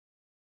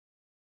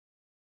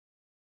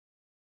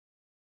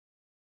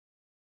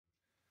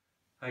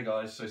Hey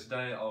guys, so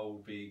today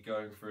I'll be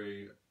going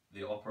through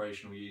the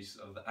operational use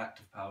of the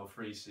ActivPAL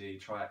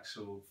 3C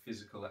triaxial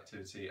physical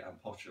activity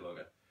and posture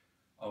logger.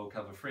 I will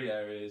cover three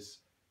areas: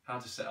 how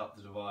to set up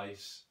the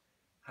device,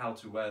 how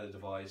to wear the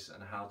device,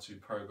 and how to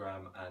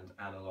program and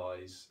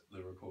analyse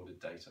the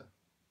recorded data.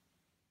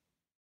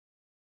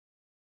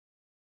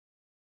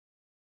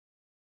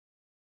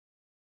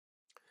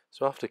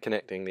 So after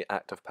connecting the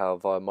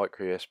ActivPAL via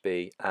micro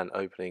USB and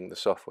opening the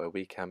software,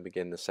 we can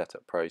begin the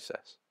setup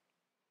process.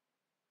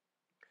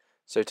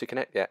 So to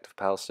connect the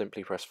ActivPAL,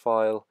 simply press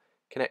File,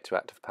 Connect to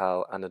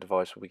ActivPAL, and the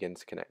device will begin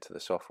to connect to the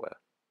software.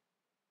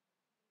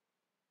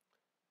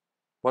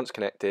 Once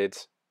connected,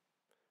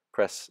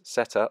 press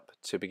Setup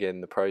to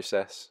begin the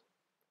process.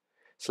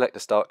 Select the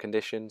start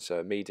condition, so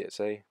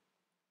immediacy.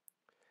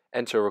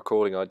 Enter a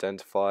recording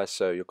identifier,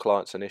 so your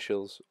client's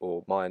initials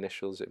or my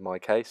initials in my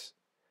case.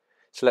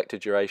 Select a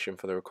duration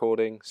for the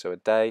recording, so a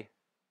day,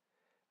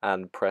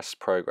 and press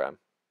Program.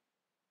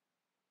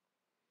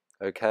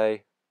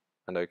 OK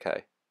and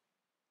OK.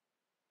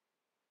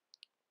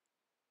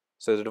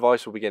 So the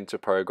device will begin to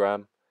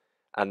program,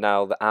 and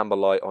now the amber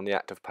light on the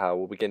ActivPAL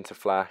will begin to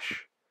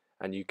flash,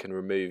 and you can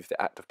remove the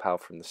ActivPAL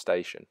from the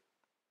station.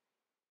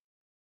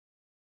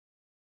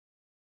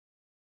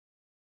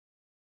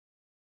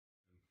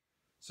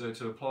 So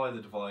to apply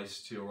the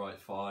device to your right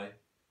thigh,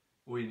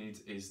 all you need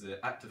is the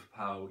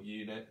ActivPAL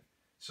unit,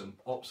 some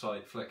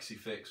Opsite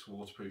FlexiFix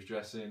waterproof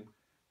dressing,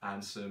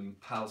 and some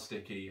PAL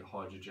Sticky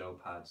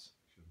hydrogel pads.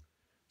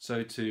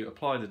 So to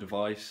apply the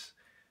device,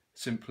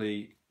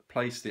 simply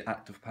place the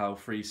ActivPAL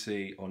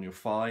 3C on your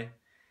thigh.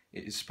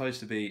 It is supposed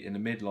to be in the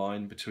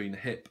midline between the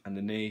hip and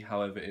the knee,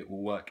 however it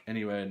will work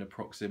anywhere in the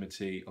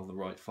proximity of the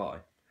right thigh.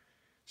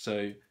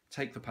 So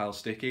take the PAL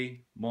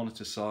Sticky,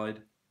 monitor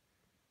side,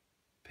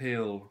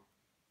 peel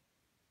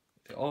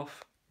it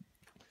off,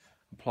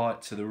 apply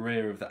it to the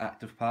rear of the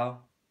ActivPAL,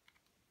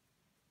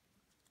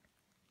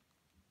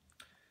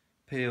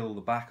 peel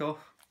the back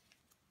off,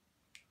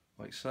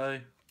 like so,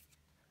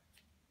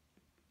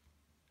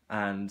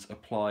 and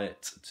apply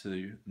it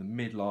to the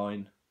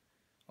midline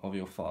of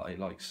your thigh,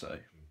 like so.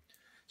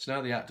 So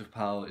now the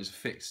ActivPAL is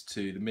fixed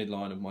to the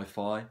midline of my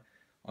thigh.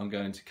 I'm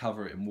going to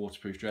cover it in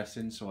waterproof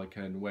dressing so I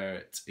can wear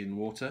it in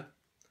water.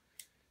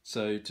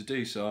 So to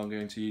do so, I'm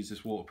going to use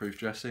this waterproof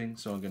dressing.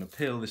 So I'm going to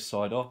peel this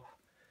side off,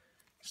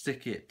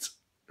 stick it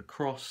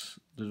across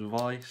the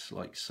device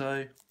like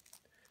so,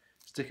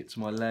 stick it to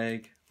my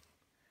leg,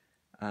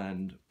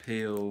 and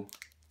peel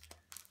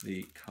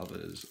the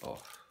covers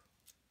off.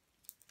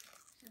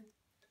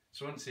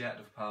 So once the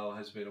ActivPAL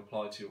has been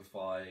applied to your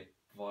thigh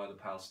via the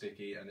PAL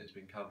Sticky and it's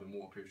been covered in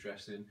waterproof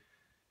dressing,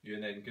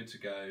 you're then good to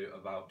go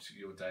about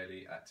your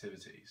daily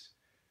activities.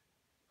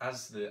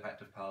 As the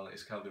ActivPAL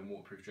is covered in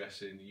waterproof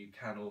dressing, you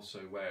can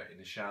also wear it in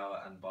the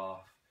shower and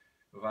bath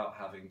without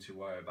having to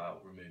worry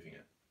about removing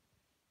it.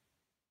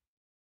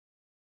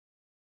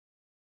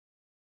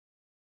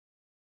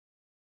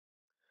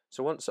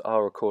 So once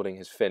our recording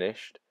has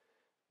finished,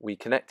 we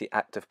connect the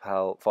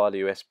ActivPAL via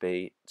the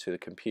USB to the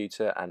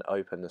computer and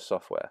open the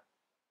software.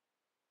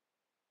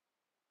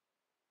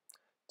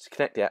 To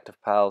connect the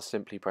ActivPAL,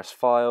 simply press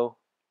File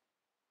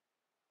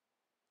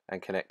and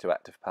connect to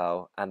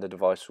ActivPAL, and the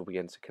device will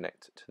begin to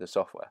connect to the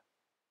software.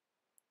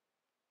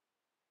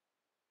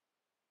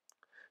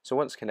 So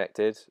once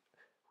connected,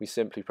 we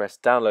simply press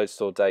Download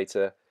Stored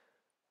Data,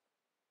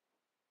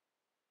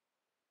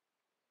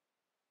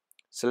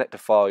 select a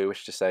file you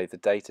wish to save the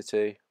data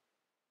to,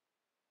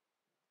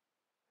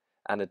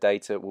 and the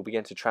data will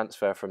begin to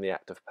transfer from the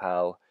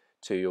ActivPAL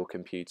to your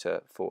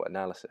computer for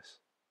analysis.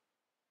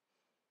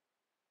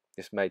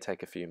 This may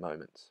take a few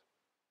moments.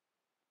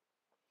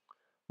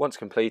 Once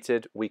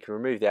completed, we can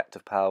remove the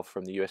ActivPAL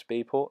from the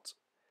USB port,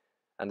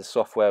 and the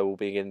software will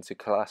begin to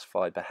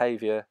classify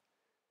behaviour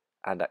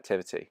and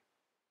activity.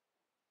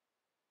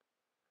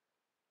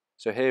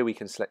 So here we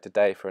can select a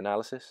day for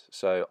analysis,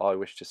 so I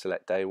wish to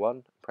select day 1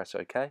 and press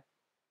OK.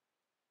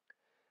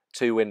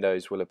 Two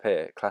windows will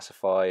appear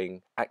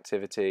classifying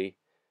activity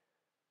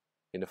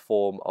in the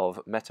form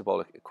of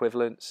metabolic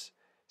equivalents,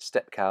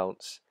 step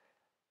counts,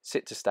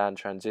 sit to stand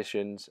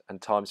transitions,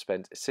 and time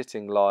spent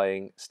sitting,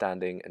 lying,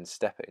 standing and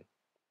stepping.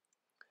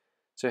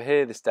 So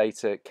here this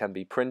data can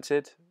be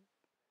printed,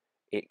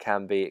 it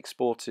can be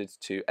exported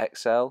to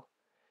Excel,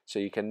 so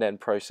you can then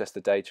process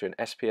the data in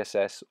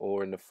SPSS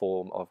or in the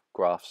form of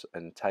graphs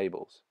and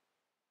tables.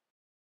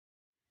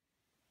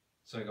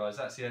 So guys,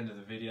 that's the end of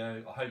the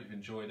video. I hope you've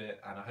enjoyed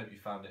it and I hope you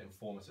found it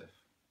informative.